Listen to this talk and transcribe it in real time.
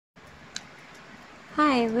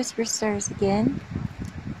Hi, WhisperStars again.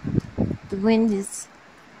 The wind has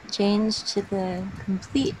changed to the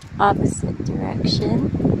complete opposite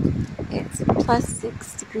direction. It's plus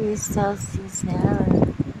 6 degrees Celsius now, or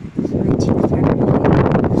 42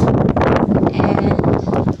 Fahrenheit, and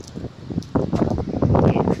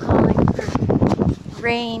it's calling for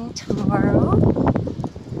rain tomorrow.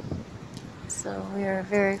 So we are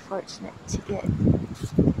very fortunate to get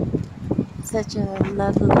such a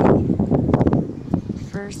lovely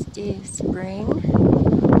first day of spring.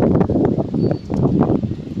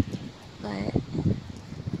 But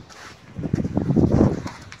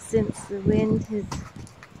since the wind has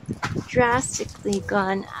drastically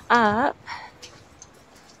gone up,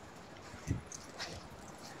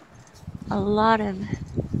 a lot of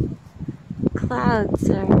clouds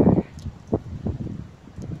are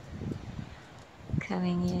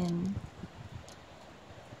coming in,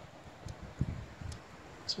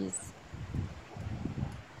 which is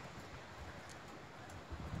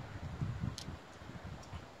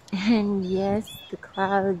and yes, the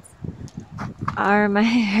clouds are my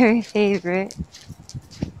very favorite,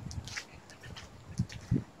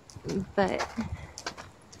 but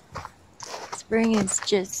spring is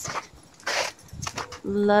just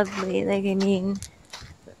lovely. Like, I mean,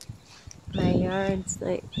 my yard's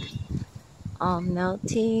like all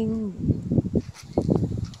melting.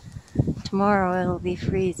 Tomorrow it'll be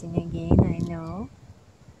freezing again, I know,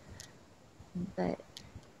 but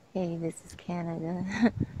hey, this is Canada.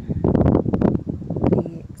 What do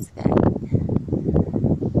you expect?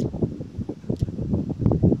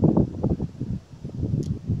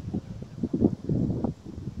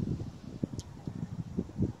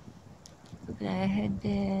 But I had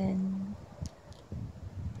been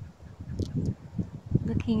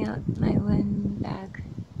looking out my one back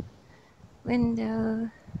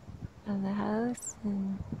window of the house,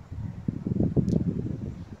 and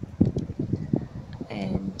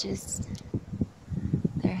just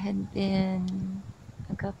there had been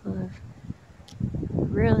a couple of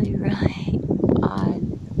really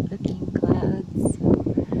odd looking clouds, so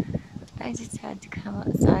I just had to come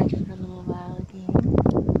outside for a little while again.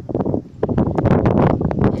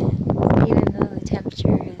 And even though the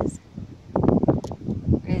temperature has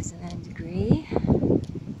risen a degree,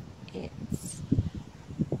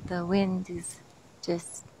 the wind has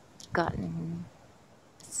just gotten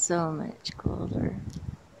so much colder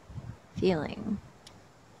feeling,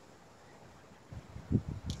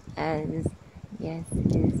 as yes,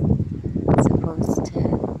 it is supposed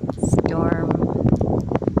to storm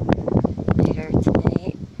later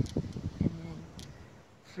tonight and then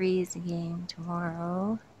freeze again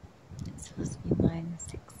tomorrow. It's supposed to be minus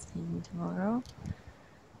 16 tomorrow.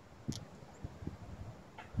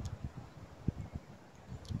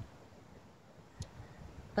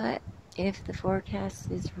 But if the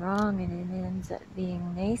forecast is wrong and it ends up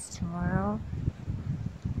being nice tomorrow,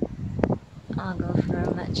 I'll go for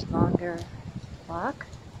a much longer walk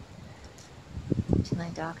to my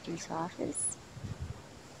doctor's office.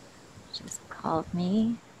 Just called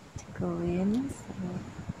me to go in, so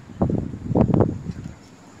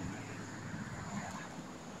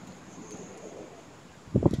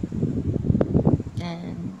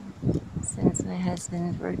and since my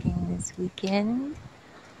husband's working this weekend,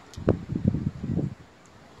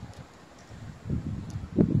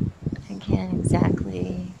 I can't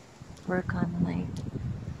exactly work on my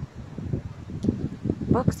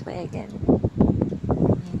Volkswagen. I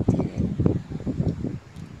need to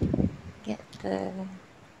get the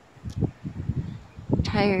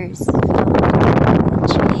tires filled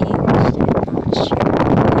and changed. I'm not sure.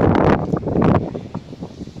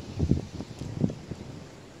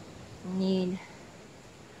 I need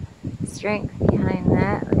strength behind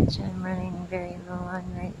that, which I'm running very low on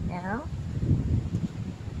right now.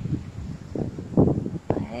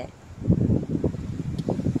 But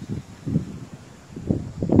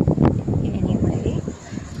anyway,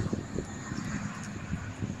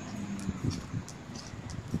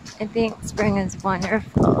 I think spring is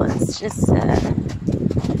wonderful. It's just a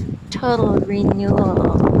total renewal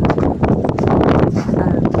of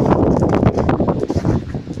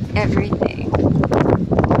everything.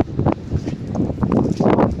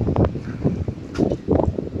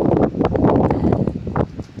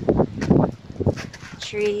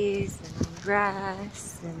 Trees and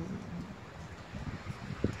grass and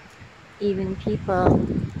even people.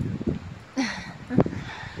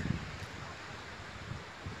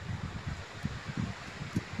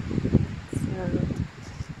 So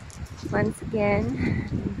once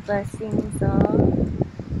again, blessings all,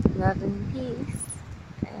 love and peace,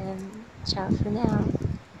 and ciao for now.